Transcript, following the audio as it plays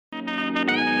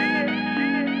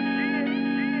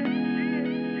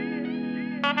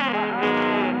Work,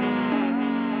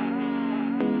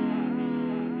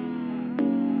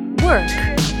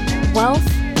 wealth,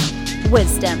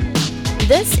 wisdom.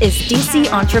 This is DC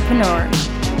Entrepreneur.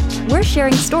 We're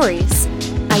sharing stories,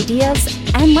 ideas,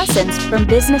 and lessons from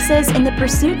businesses in the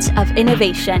pursuit of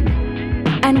innovation.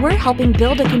 And we're helping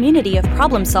build a community of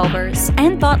problem solvers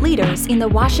and thought leaders in the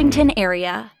Washington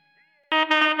area.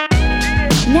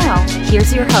 Now,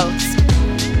 here's your host,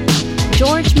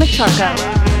 George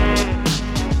Macharko.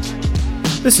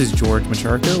 This is George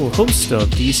Macharko, host of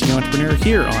DC Entrepreneur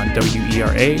here on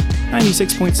WERA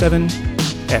 96.7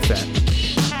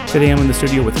 FM. Today I'm in the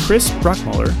studio with Chris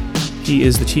Brockmuller. He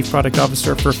is the Chief Product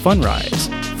Officer for Fundrise.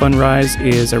 Fundrise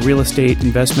is a real estate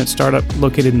investment startup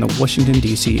located in the Washington,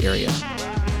 D.C. area.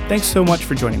 Thanks so much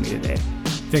for joining me today.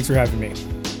 Thanks for having me.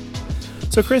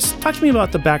 So Chris, talk to me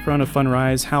about the background of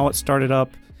Fundrise, how it started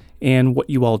up, and what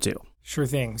you all do. Sure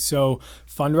thing. So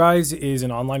Fundrise is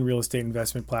an online real estate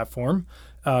investment platform.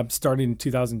 Started in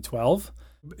 2012.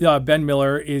 Ben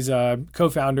Miller is a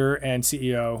co-founder and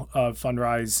CEO of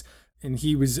Fundrise, and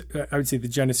he was, I would say, the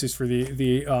genesis for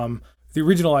the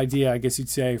original idea, I guess you'd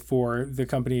say, for the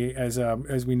company as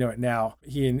we know it now.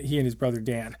 He and his brother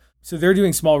Dan. So they're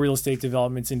doing small real estate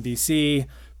developments in DC.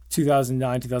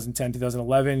 2009, 2010,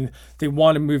 2011, they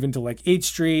want to move into like 8th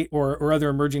Street or other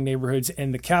emerging neighborhoods,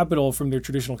 and the capital from their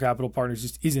traditional capital partners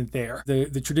just isn't there.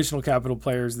 The traditional capital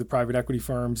players, the private equity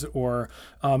firms or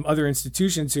other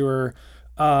institutions who are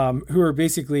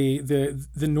basically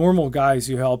the normal guys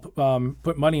who help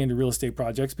put money into real estate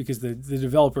projects, because the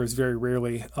developer is very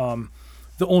rarely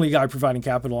the only guy providing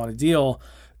capital on a deal.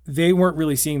 They weren't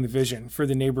really seeing the vision for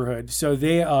the neighborhood. So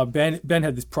Ben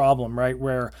had this problem, right,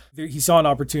 where he saw an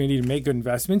opportunity to make good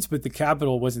investments, but the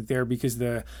capital wasn't there because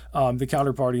the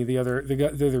counterparty, the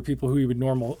other people who he would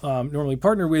normally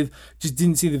partner with, just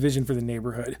didn't see the vision for the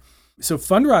neighborhood. So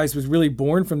Fundrise was really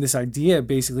born from this idea,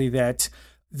 basically, that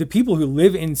the people who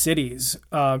live in cities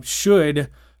should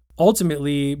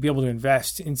ultimately be able to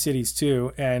invest in cities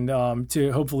too, and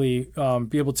to hopefully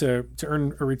be able to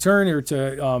earn a return or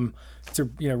to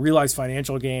realize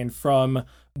financial gain from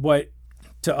what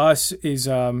to us is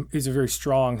a very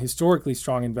strong, historically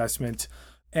strong investment,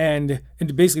 and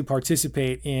to basically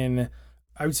participate in,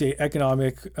 I would say,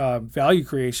 economic value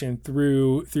creation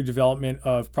through development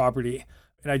of property.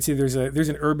 And I'd say there's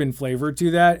an urban flavor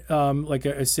to that, like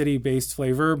a city-based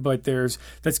flavor, but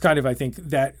that's kind of, I think,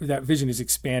 that vision is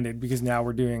expanded, because now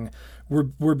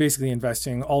we're basically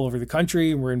investing all over the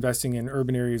country. We're investing in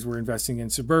urban areas, we're investing in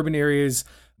suburban areas,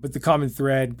 but the common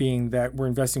thread being that we're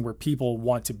investing where people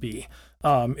want to be.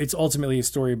 It's ultimately a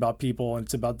story about people, and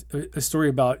it's about a story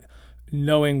about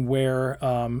knowing where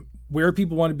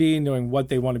people want to be, knowing what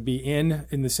they want to be in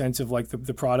the sense of like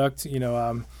the product,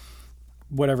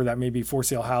 whatever that may be, for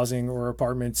sale housing or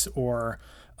apartments or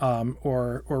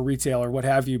retail or what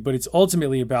have you. But it's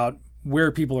ultimately about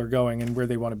where people are going and where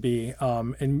they want to be,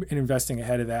 and investing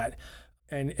ahead of that,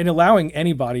 and allowing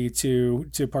anybody to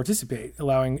participate,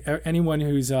 allowing anyone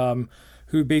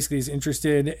who basically is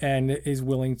interested and is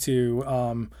willing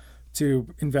to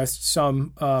invest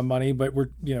some money, but we're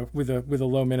with a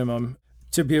low minimum,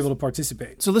 to be able to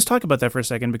participate. So let's talk about that for a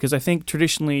second, because I think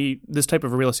traditionally this type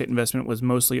of a real estate investment was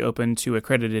mostly open to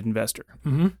accredited investor.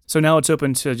 Mm-hmm. So now it's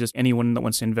open to just anyone that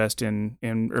wants to invest in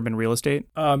urban real estate?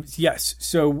 Yes.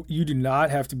 So you do not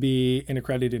have to be an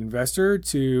accredited investor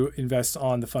to invest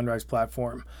on the Fundrise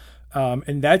platform.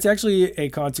 And that's actually a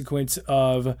consequence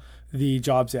of the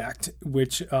Jobs Act,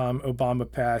 which Obama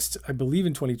passed, I believe,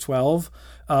 in 2012.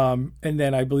 And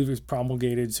then I believe it was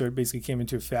promulgated, so it basically came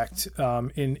into effect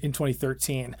in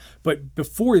 2013. But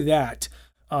before that,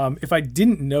 if I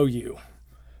didn't know you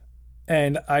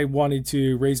and I wanted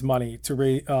to raise money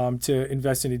to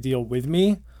invest in a deal with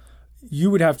me,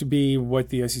 you would have to be what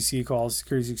the SEC calls,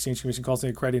 Securities and Exchange Commission calls, an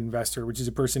accredited investor, which is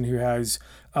a person who has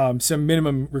some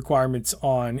minimum requirements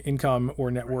on income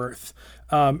or net worth.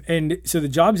 And so the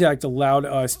Jobs Act allowed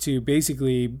us to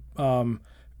basically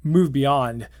move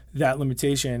beyond that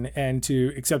limitation and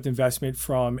to accept investment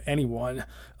from anyone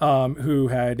who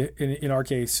had, in our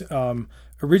case,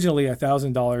 originally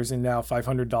 $1,000 and now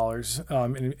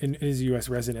 $500 and is a U.S.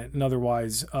 resident. And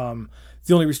otherwise,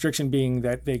 the only restriction being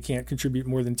that they can't contribute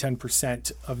more than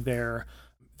 10% of their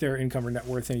income or net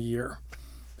worth in a year.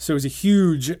 So it was a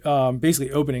huge,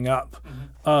 basically opening up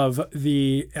of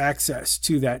the access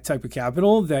to that type of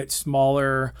capital that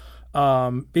smaller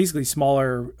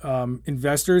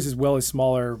investors as well as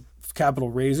smaller capital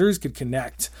raisers could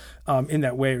connect in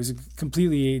that way. It was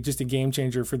completely just a game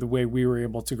changer for the way we were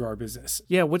able to grow our business.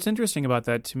 Yeah, what's interesting about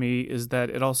that to me is that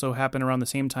it also happened around the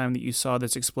same time that you saw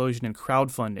this explosion in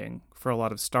crowdfunding for a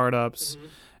lot of startups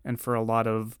and for a lot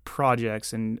of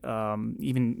projects and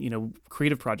even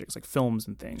creative projects like films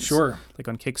and things. Sure. Like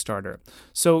on Kickstarter.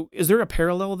 So is there a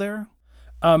parallel there?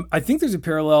 I think there's a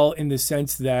parallel in the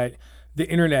sense that the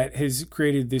internet has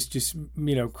created this just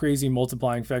crazy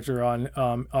multiplying factor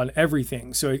on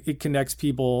everything. So it connects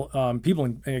people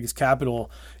and I guess capital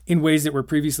in ways that were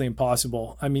previously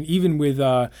impossible. I mean, even with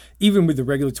the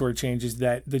regulatory changes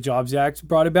that the Jobs Act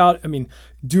brought about, I mean,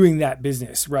 doing that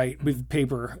business right with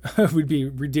paper would be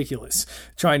ridiculous.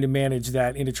 Trying to manage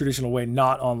that in a traditional way,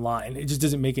 not online, it just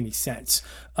doesn't make any sense.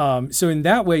 So in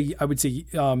that way, I would say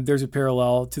there's a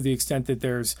parallel to the extent that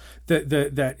there's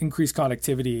that increased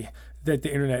connectivity that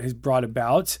the internet has brought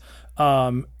about,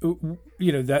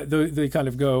 that they kind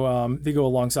of go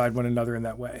alongside one another in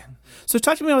that way. So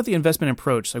talk to me about the investment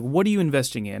approach. Like, what are you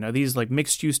investing in? Are these like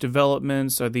mixed use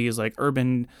developments? Are these like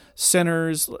urban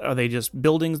centers? Are they just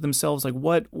buildings themselves? Like,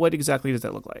 what exactly does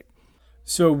that look like?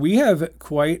 So we have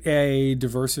quite a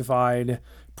diversified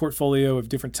portfolio of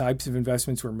different types of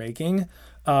investments we're making.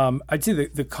 I'd say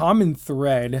the common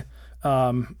thread,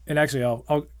 and actually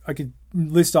I could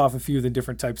list off a few of the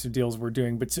different types of deals we're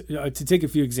doing, but to take a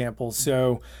few examples.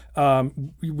 So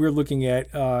we're looking at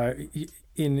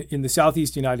in the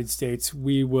Southeast United States,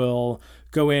 we will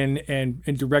go in and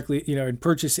directly and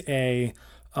purchase a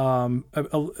kind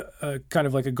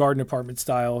of like a garden apartment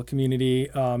style community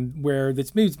where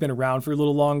maybe it's been around for a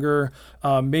little longer,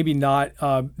 maybe not.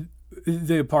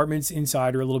 The apartments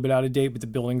inside are a little bit out of date, but the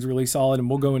building's really solid, and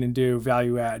we'll go in and do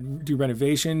value add, do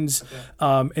renovations,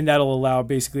 and that'll allow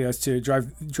basically us to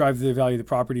drive the value of the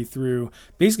property through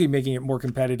basically making it more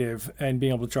competitive and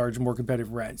being able to charge more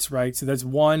competitive rents, right? So that's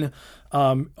one,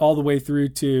 all the way through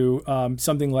to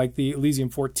something like the Elysium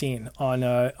 14 on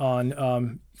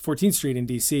 14th Street in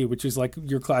DC, which is like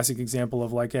your classic example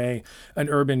of like an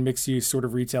urban mixed use sort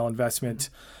of retail investment.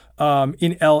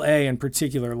 In LA in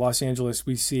particular, Los Angeles,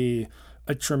 we see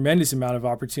a tremendous amount of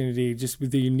opportunity just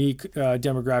with the unique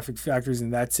demographic factors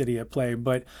in that city at play.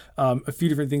 But a few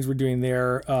different things we're doing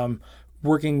there,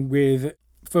 working with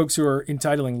folks who are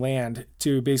entitling land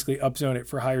to basically upzone it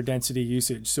for higher density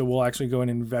usage. So we'll actually go in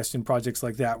and invest in projects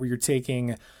like that, where you're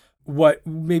taking what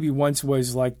maybe once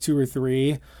was like 2 or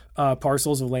 3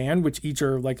 parcels of land, which each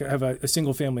are like have a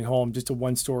single family home, just a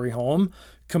 1-story home,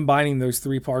 combining those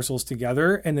 3 parcels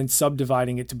together and then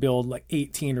subdividing it to build like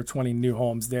 18 or 20 new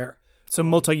homes there. So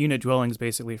multi-unit dwellings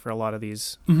basically for a lot of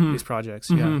these projects.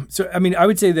 Mm-hmm. Yeah. So I mean, I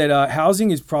would say that housing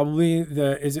is probably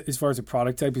as far as a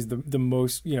product type is the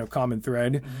most common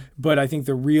thread, but I think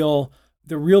the real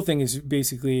thing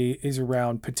is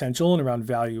around potential and around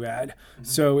value add.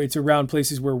 So it's around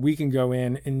places where we can go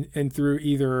in and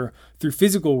through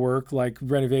physical work like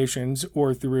renovations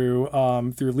or through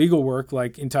legal work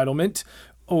like entitlement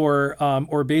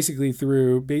or basically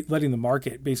through letting the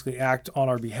market basically act on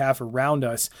our behalf around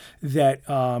us that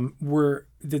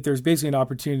there's basically an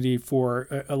opportunity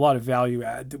for a lot of value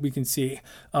add that we can see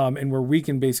and where we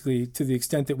can basically, to the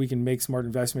extent that we can make smart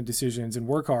investment decisions and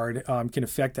work hard, can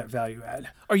affect that value add.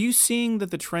 Are you seeing that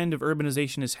the trend of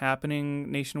urbanization is happening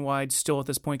nationwide still at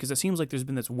this point? Because it seems like there's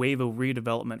been this wave of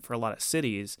redevelopment for a lot of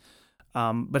cities.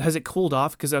 But has it cooled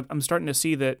off? Because I'm starting to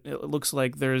see that it looks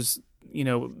like there's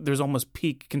almost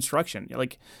peak construction.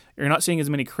 Like you're not seeing as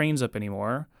many cranes up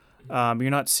anymore. You're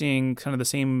not seeing kind of the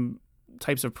same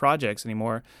types of projects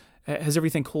anymore. Has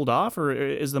everything cooled off, or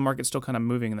is the market still kind of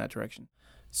moving in that direction?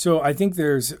 So I think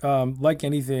there's like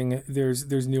anything,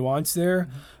 there's nuance there,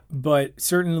 but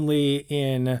certainly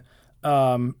in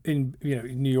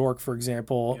New York, for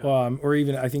example, or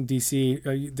even I think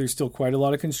DC, there's still quite a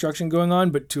lot of construction going on.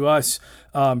 But to us,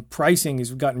 pricing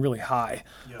has gotten really high.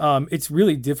 It's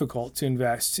really difficult to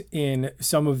invest in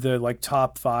some of the like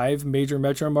top 5 major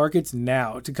metro markets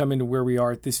now to come into where we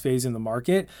are at this phase in the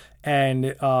market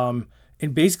and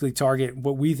basically target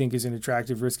what we think is an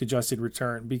attractive risk-adjusted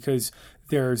return, because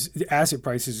the asset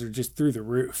prices are just through the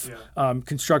roof.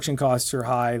 Construction costs are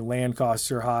high, land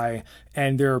costs are high,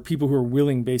 and there are people who are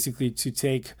willing basically to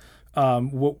take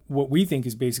what we think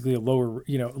is basically a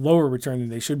lower return than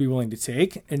they should be willing to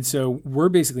take. And so we're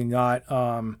basically not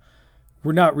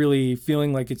really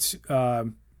feeling like it's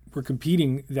we're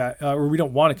competing that or we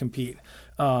don't want to compete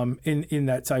in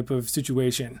that type of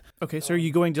situation. Okay, so are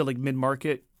you going to like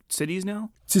mid-market cities now?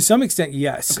 To some extent,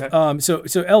 yes. Okay. So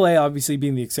LA obviously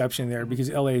being the exception there, because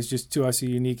LA is just to us a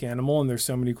unique animal, and there's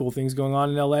so many cool things going on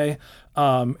in LA.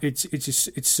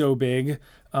 It's so big,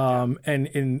 and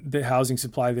in the housing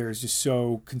supply there is just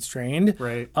so constrained.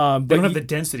 Right. They don't have the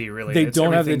density really. They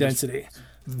don't have the density.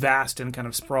 vast and kind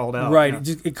of sprawled out. Right.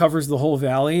 Yeah. It covers the whole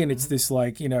valley, and it's this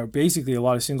basically a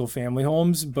lot of single family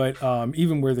homes, but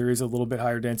even where there is a little bit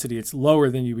higher density, it's lower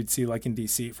than you would see like in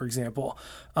DC, for example.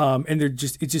 And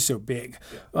it's just so big.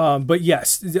 Yeah. But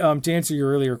yes, to answer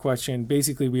your earlier question,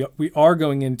 basically we are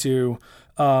going into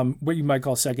what you might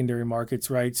call secondary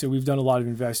markets, right? So we've done a lot of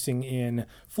investing in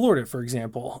Florida, for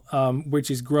example,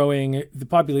 which is growing. The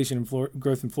population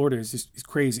growth in Florida is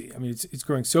crazy. I mean, it's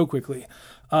growing so quickly.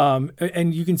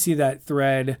 And you can see that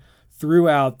thread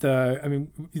throughout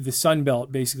the Sun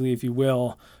Belt, basically, if you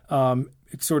will,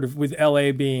 sort of with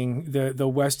LA being the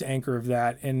west anchor of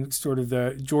that, and sort of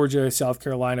the Georgia, South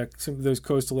Carolina, some of those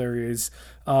coastal areas.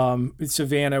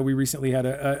 Savannah, we recently had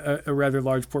a rather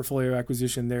large portfolio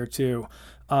acquisition there too.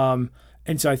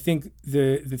 And so I think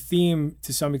the theme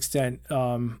to some extent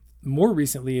more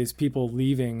recently is people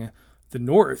leaving the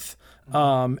north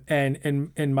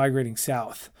and migrating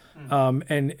south.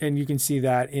 And you can see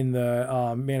that in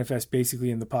the manifest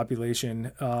basically in the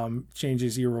population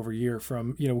changes year over year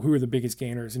from, who are the biggest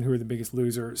gainers and who are the biggest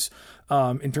losers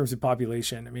in terms of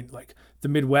population. I mean, like the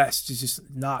Midwest is just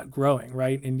not growing,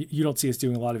 right? And you don't see us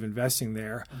doing a lot of investing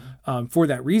there for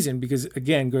that reason, because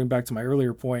again, going back to my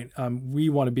earlier point, we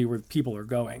want to be where people are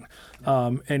going.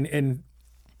 And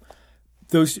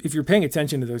those, if you're paying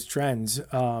attention to those trends,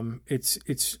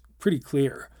 it's pretty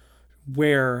clear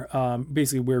where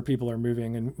basically where people are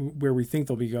moving and where we think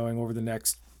they'll be going over the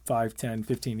next 5, 10,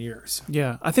 15 years.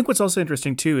 Yeah. I think what's also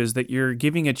interesting too is that you're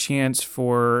giving a chance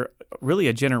for really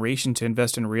a generation to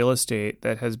invest in real estate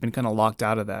that has been kind of locked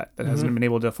out of that hasn't been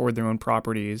able to afford their own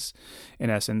properties in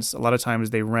essence. A lot of times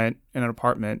they rent in an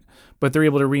apartment, but they're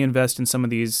able to reinvest in some of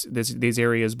these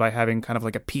areas by having kind of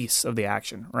like a piece of the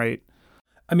action, right?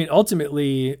 I mean,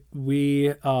 ultimately, we,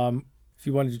 if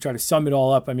you wanted to try to sum it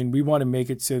all up, I mean, we want to make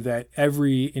it so that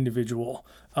every individual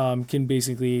can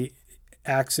basically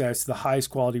access the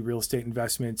highest quality real estate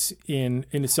investments in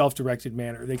a self-directed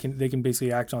manner. They can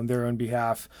basically act on their own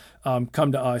behalf,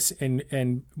 come to us,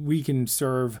 and we can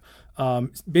serve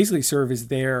as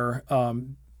their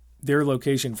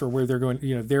location for where they're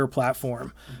going, their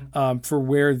platform for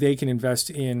where they can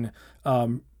invest in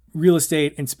real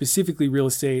estate, and specifically real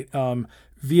estate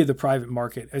via the private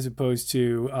market, as opposed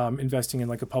to investing in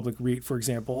like a public REIT, for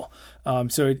example.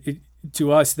 So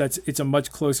to us, it's a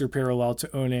much closer parallel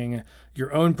to owning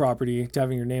your own property, to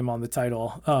having your name on the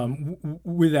title,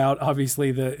 without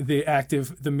obviously the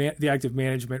active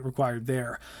management required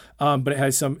there. But it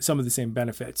has some of the same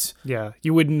benefits. Yeah,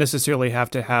 you wouldn't necessarily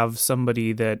have to have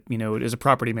somebody that is a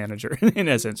property manager in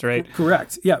essence, right?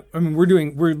 Correct. Yeah, I mean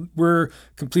we're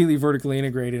completely vertically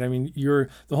integrated. I mean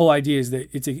the whole idea is that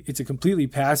it's a completely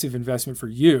passive investment for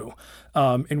you,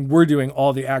 and we're doing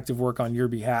all the active work on your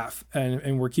behalf,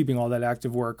 and we're keeping all that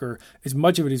active work, or as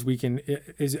much of it as we can,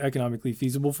 is economically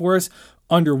feasible for us,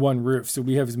 under one roof. So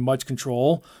we have as much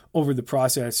control over the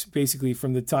process, basically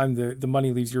from the time the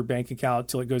money leaves your bank account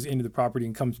till it goes into the property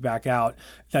and comes back out.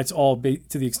 That's all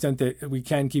to the extent that we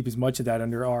can keep as much of that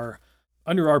under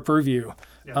our purview.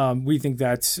 Yeah. We think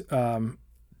that's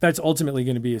ultimately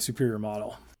going to be a superior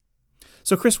model.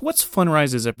 So, Chris, what's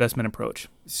Fundrise's investment approach?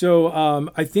 So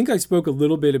I think I spoke a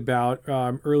little bit about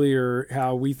earlier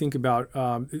how we think about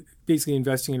basically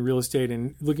investing in real estate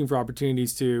and looking for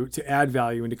opportunities to add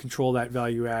value and to control that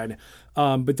value add.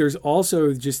 But there's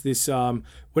also just this,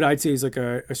 what I'd say is like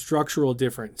a structural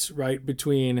difference, right,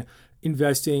 between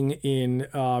investing in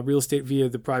real estate via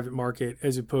the private market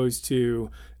as opposed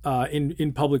to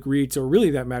in public REITs, or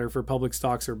really that matter for public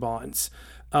stocks or bonds.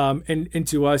 And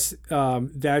to us,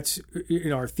 that's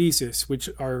our thesis, which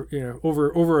are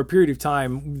over a period of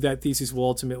time, that thesis will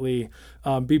ultimately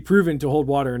be proven to hold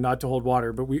water and not to hold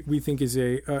water. But we think is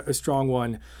a strong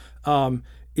one,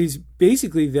 is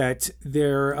basically that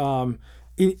they're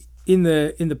in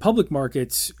the public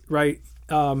markets, right?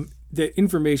 The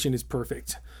information is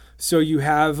perfect. So you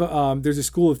have there's a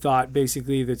school of thought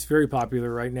basically that's very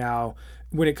popular right now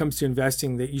when it comes to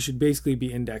investing, that you should basically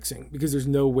be indexing, because there's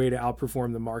no way to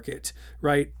outperform the market,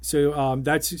 right? So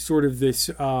that's sort of this,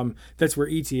 that's where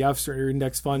ETFs or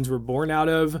index funds were born out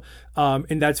of.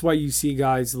 And that's why you see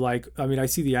guys like, I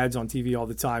see the ads on TV all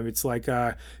the time. It's like,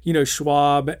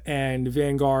 Schwab and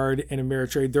Vanguard and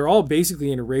Ameritrade, they're all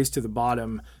basically in a race to the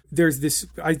bottom. There's this,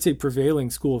 I'd say, prevailing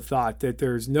school of thought that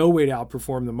there's no way to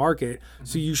outperform the market,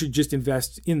 so you should just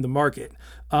invest in the market.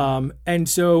 And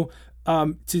so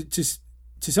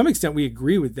to some extent, we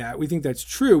agree with that. We think that's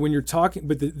true when you're talking,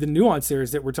 but the nuance there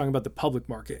is that we're talking about the public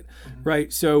market,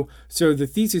 right? So the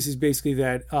thesis is basically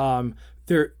that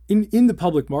there in the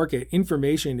public market,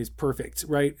 information is perfect,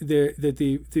 right?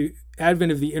 The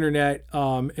advent of the internet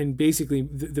and basically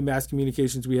the mass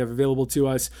communications we have available to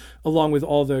us, along with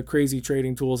all the crazy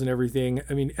trading tools and everything.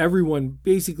 I mean, everyone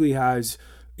basically has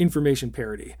information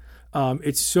parity.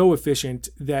 It's so efficient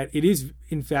that it is,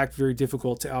 in fact, very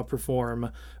difficult to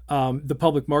outperform the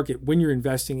public market when you're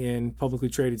investing in publicly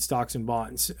traded stocks and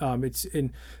bonds.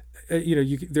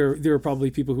 There are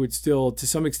probably people who would still, to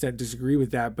some extent, disagree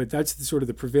with that, but that's sort of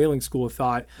the prevailing school of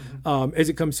thought as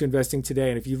it comes to investing today.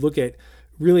 And if you look at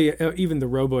really even the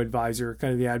robo-advisor,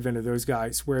 kind of the advent of those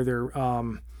guys, where they're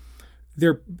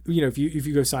if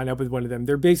you go sign up with one of them,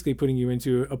 they're basically putting you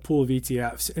into a pool of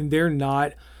ETFs, and they're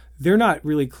not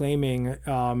really claiming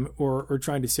or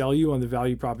trying to sell you on the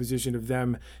value proposition of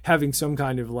them having some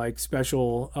kind of like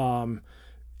special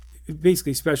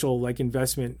like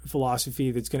investment philosophy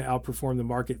that's going to outperform the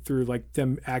market through like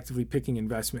them actively picking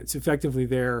investments. Effectively,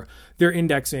 they're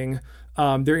indexing.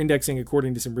 They're indexing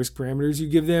according to some risk parameters you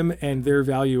give them, and their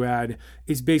value add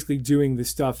is basically doing the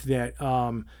stuff that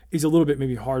is a little bit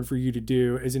maybe hard for you to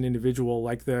do as an individual,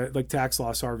 like tax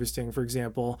loss harvesting, for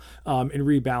example, and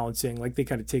rebalancing. Like they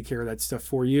kind of take care of that stuff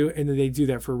for you, and then they do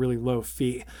that for a really low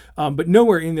fee. But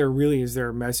nowhere in there really is there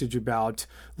a message about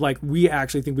like we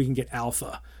actually think we can get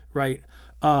alpha, right?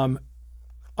 On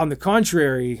the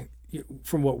contrary,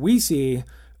 from what we see,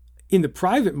 in the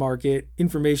private market,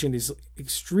 information is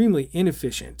extremely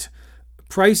inefficient.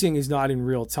 Pricing is not in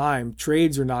real time.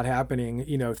 Trades are not happening,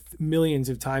 millions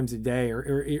of times a day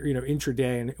or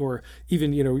intraday, or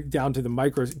even, down to the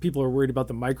micro. People are worried about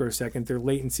the microsecond, their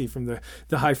latency from the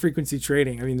high frequency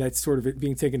trading. I mean, that's sort of it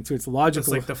being taken to its logical. It's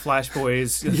like the Flash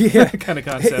Boys kind of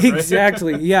concept, right?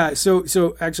 Exactly. Yeah.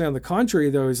 So actually on the contrary,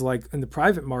 though, is like in the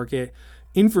private market,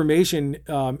 information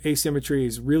asymmetry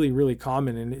is really, really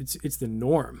common, and it's the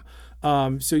norm.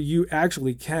 So you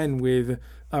actually can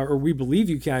or we believe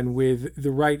you can with the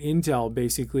right intel,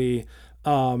 basically,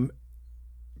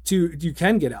 you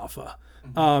can get alpha.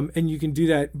 And you can do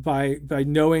that by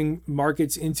knowing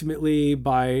markets intimately,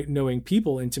 by knowing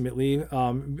people intimately,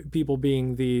 people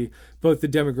being both the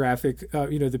demographic,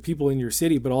 the people in your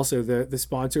city, but also the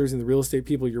sponsors and the real estate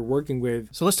people you're working with.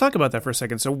 So let's talk about that for a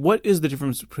second. So what is the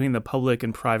difference between the public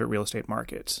and private real estate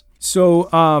markets? So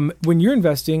when you're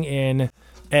investing in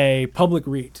a public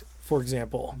REIT, for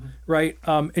example, right?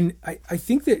 And I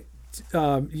think that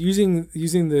using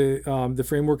the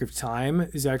framework of time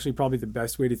is actually probably the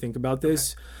best way to think about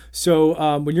this. Okay.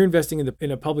 So when you're investing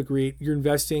in a public REIT, you're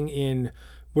investing in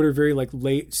what are very like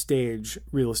late stage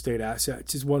real estate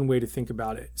assets is one way to think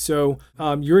about it. So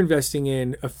you're investing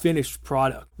in a finished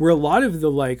product where a lot of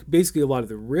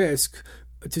the risk,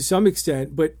 to some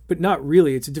extent, but not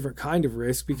really. It's a different kind of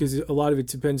risk because a lot of it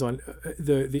depends on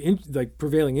the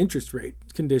prevailing interest rate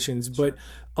conditions. Sure. But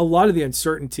a lot of the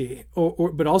uncertainty,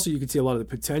 but also you can see a lot of the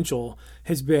potential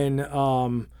has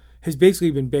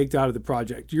basically been baked out of the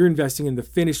project. You're investing in the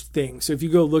finished thing. So if you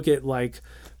go look at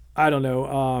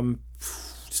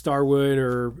Starwood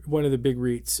or one of the big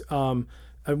REITs,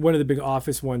 one of the big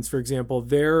office ones, for example,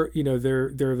 they're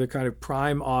the kind of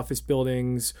prime office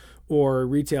buildings or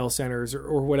retail centers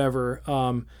or whatever,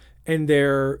 and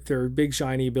they're big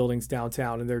shiny buildings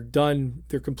downtown, and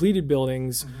they're completed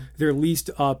buildings, they're leased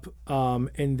up,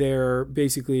 and they're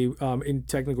basically in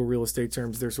technical real estate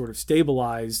terms, they're sort of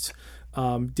stabilized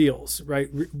deals, right?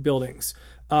 Buildings,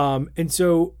 and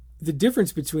so the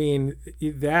difference between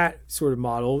that sort of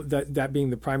model, that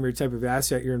being the primary type of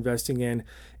asset you're investing in,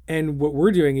 and what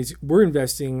we're doing is we're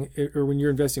investing, or when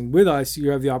you're investing with us, you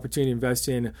have the opportunity to invest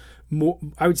in more,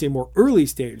 I would say, more early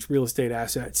stage real estate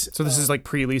assets. So this is like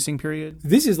pre-leasing period?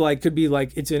 This is could be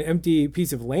it's an empty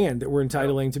piece of land that we're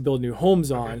entitling to build new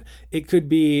homes on. Okay. It could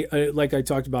be, like I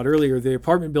talked about earlier, the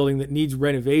apartment building that needs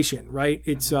renovation, right?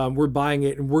 It's we're buying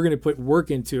it and we're going to put work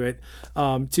into it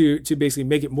to basically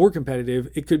make it more competitive.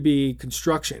 It could be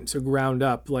construction, so ground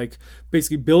up, like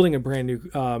basically building a brand new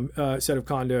set of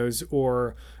condos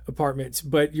or apartments.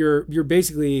 But you're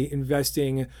basically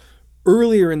investing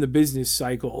earlier in the business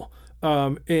cycle,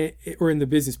 or in the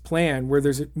business plan, where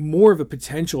there's more of a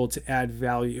potential to add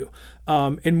value,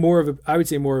 and more of I'd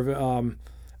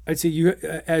say you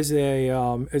as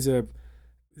the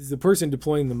person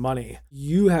deploying the money,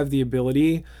 you have the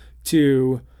ability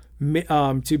to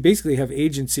basically have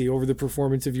agency over the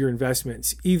performance of your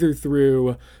investments, either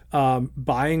through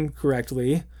buying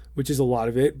correctly, which is a lot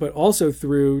of it, but also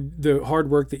through the hard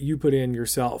work that you put in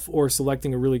yourself, or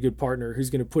selecting a really good partner who's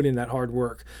going to put in that hard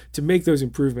work to make those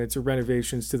improvements or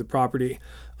renovations to the property.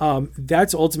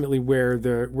 That's ultimately where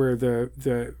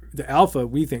the alpha,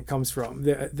 we think, comes from,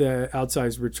 the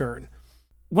outsized return.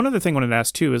 One other thing I wanted to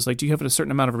ask too is like, do you have a certain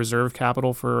amount of reserve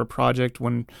capital for a project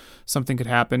when something could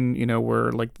happen,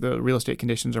 where like the real estate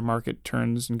conditions or market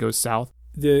turns and goes south?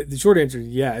 The short answer is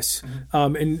yes,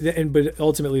 but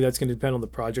ultimately that's going to depend on the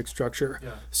project structure.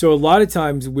 Yeah. So a lot of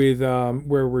times with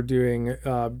where we're doing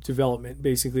development,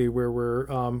 basically where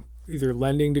we're either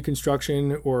lending to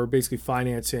construction or basically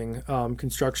financing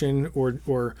construction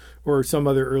or some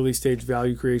other early stage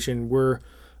value creation, we're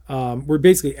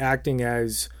basically acting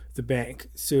as the bank,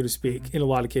 so to speak. In a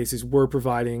lot of cases, we're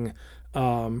providing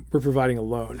a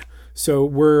loan. So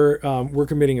we're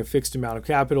committing a fixed amount of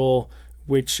capital,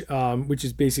 which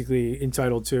is basically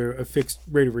entitled to a fixed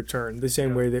rate of return, the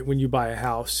same way that when you buy a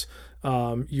house,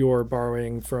 you're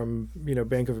borrowing from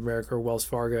Bank of America or Wells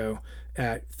Fargo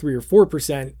at 3 or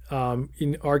 4%.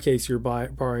 In our case, you're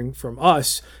borrowing from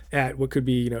us at what could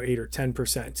be 8 or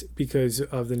 10% because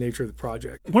of the nature of the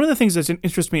project. One of the things that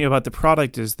interests me about the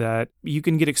product is that you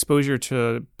can get exposure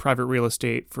to private real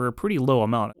estate for a pretty low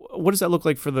amount. What does that look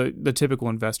like for the typical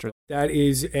investor? That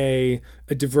is a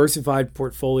diversified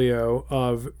portfolio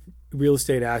of real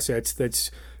estate assets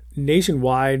that's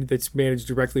nationwide, that's managed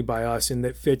directly by us, and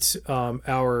that fits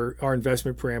our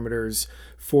investment parameters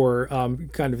for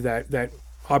kind of that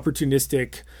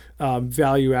opportunistic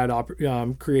value add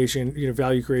creation,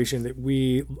 value creation that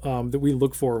we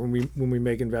look for when we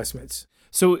make investments.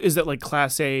 So is that like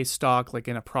Class A stock, like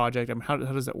in a project? I mean, how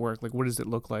does that work? Like, what does it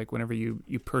look like whenever you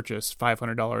purchase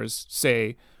 $500,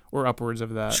 say, or upwards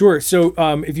of that? Sure. So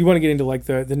if you want to get into like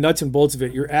the nuts and bolts of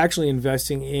it, you're actually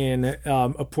investing in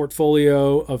a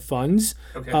portfolio of funds.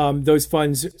 Okay. Those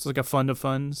funds. It's like a fund of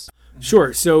funds?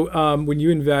 Sure. So when you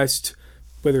invest,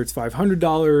 whether it's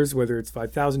 $500, whether it's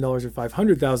 $5,000 or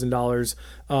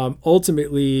 $500,000,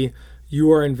 ultimately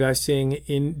you are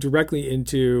investing directly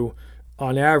into,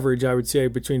 on average, I would say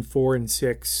between 4 and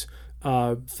 6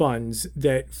 funds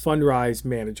that Fundrise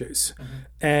manages. Mm-hmm.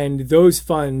 And those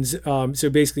funds, so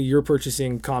basically you're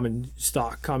purchasing common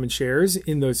stock, common shares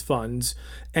in those funds.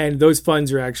 And those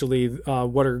funds are actually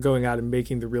what are going out and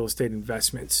making the real estate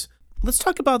investments. Let's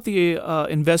talk about the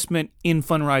investment in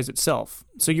Fundrise itself.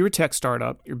 So you're a tech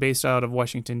startup. You're based out of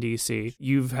Washington, D.C.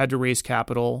 You've had to raise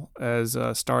capital as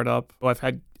a startup. I've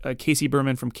had Casey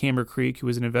Berman from Camber Creek, who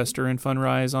is an investor in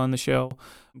Fundrise, on the show.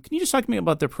 Can you just talk to me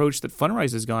about the approach that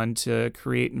Fundrise has gone to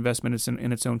create investment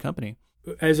in its own company?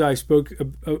 As I spoke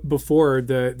before,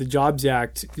 the Jobs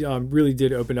Act really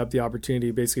did open up the opportunity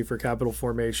basically for capital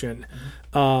formation.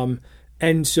 Mm-hmm.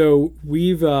 And so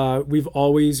we've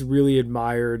always really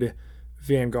admired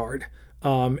Vanguard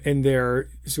and their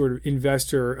sort of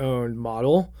investor-owned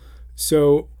model.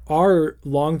 So our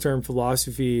long-term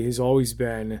philosophy has always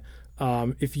been,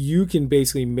 if you can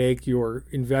basically make your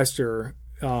investor,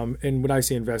 and when I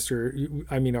say investor,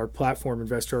 I mean our platform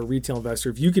investor, our retail investor,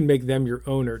 if you can make them your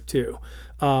owner too,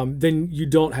 then you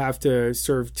don't have to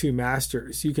serve two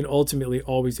masters. You can ultimately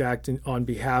always act on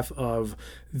behalf of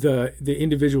the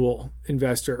individual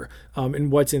investor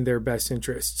and what's in their best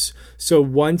interests. So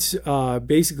once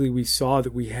basically we saw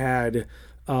that we had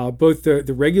both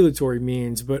the regulatory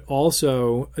means, but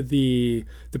also the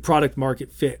product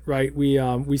market fit, right?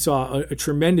 We saw a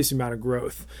tremendous amount of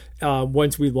growth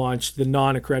once we launched the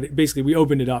non-accredited. Basically, we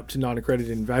opened it up to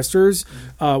non-accredited investors.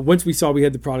 Once we saw we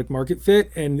had the product market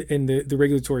fit and the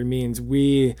regulatory means,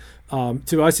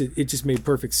 to us it just made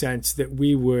perfect sense that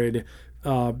we would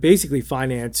basically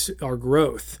finance our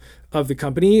growth of the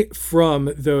company from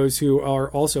those who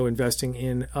are also investing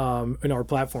in our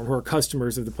platform, who are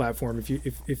customers of the platform.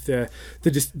 If the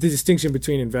distinction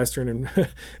between investor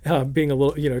and being a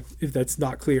little, if that's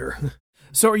not clear.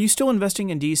 So are you still investing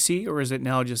in DC, or is it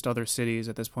now just other cities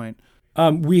at this point?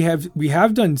 We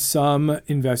have done some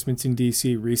investments in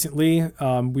DC recently.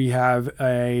 We have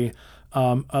a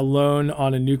loan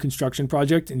on a new construction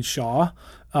project in Shaw,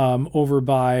 over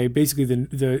by basically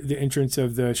the entrance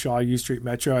of the Shaw U Street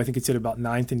Metro. I think it's at about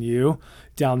 9th and U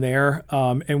down there.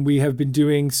 And we have been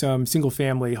doing some single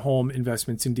family home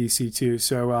investments in DC too.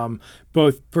 So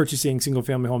both purchasing single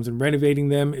family homes and renovating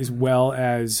them, as well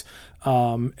as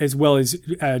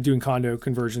doing condo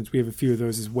conversions. We have a few of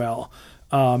those as well.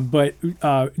 But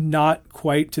not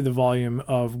quite to the volume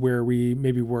of where we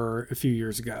maybe were a few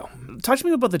years ago. Talk to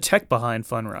me about the tech behind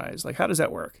Fundrise. Like, how does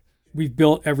that work? We've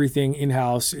built everything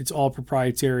in-house. It's all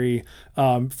proprietary,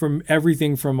 from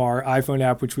everything from our iPhone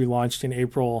app, which we launched in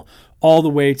April, all the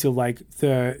way to like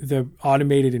the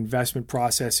automated investment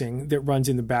processing that runs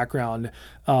in the background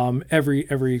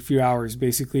every few hours,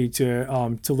 basically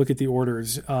to look at the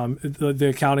orders,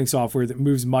 the accounting software that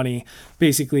moves money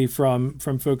basically from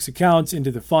folks' accounts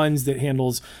into the funds, that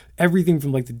handles everything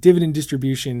from like the dividend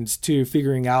distributions to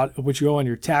figuring out what you owe on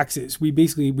your taxes. We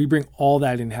bring all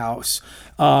that in house,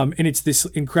 and it's this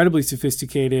incredibly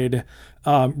sophisticated,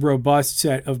 robust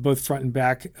set of both front and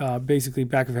back, basically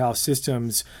back of house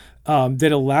systems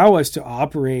that allow us to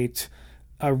operate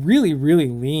a really, really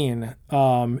lean,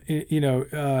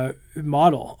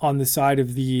 model on the side of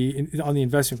on the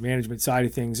investment management side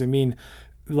of things. I mean,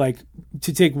 like,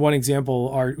 to take one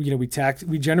example,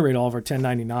 we generate all of our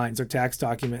 1099s, our tax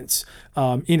documents,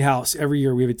 in-house every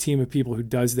year. We have a team of people who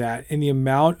does that, and the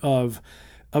amount of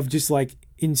just like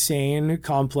insane,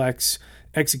 complex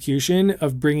execution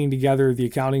of bringing together the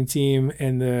accounting team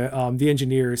and the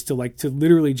engineers to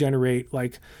literally generate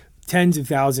like tens of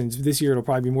thousands. This year it'll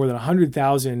probably be more than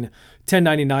 100,000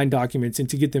 1099 documents, and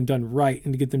to get them done right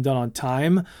and to get them done on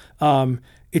time.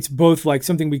 It's both like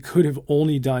something we could have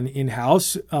only done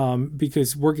in-house,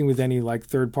 because working with any like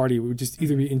third party would just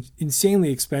either be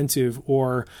insanely expensive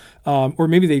or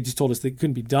maybe they just told us that it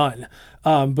couldn't be done.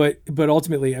 But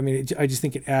ultimately, I mean, I just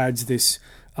think it adds this.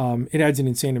 It adds an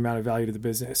insane amount of value to the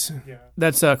business. Yeah.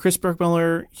 That's Chris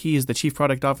Bruckmuller. He is the Chief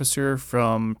Product Officer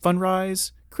from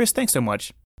Fundrise. Chris, thanks so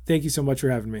much. Thank you so much for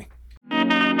having me.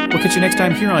 We'll catch you next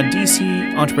time here on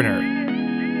DC Entrepreneur.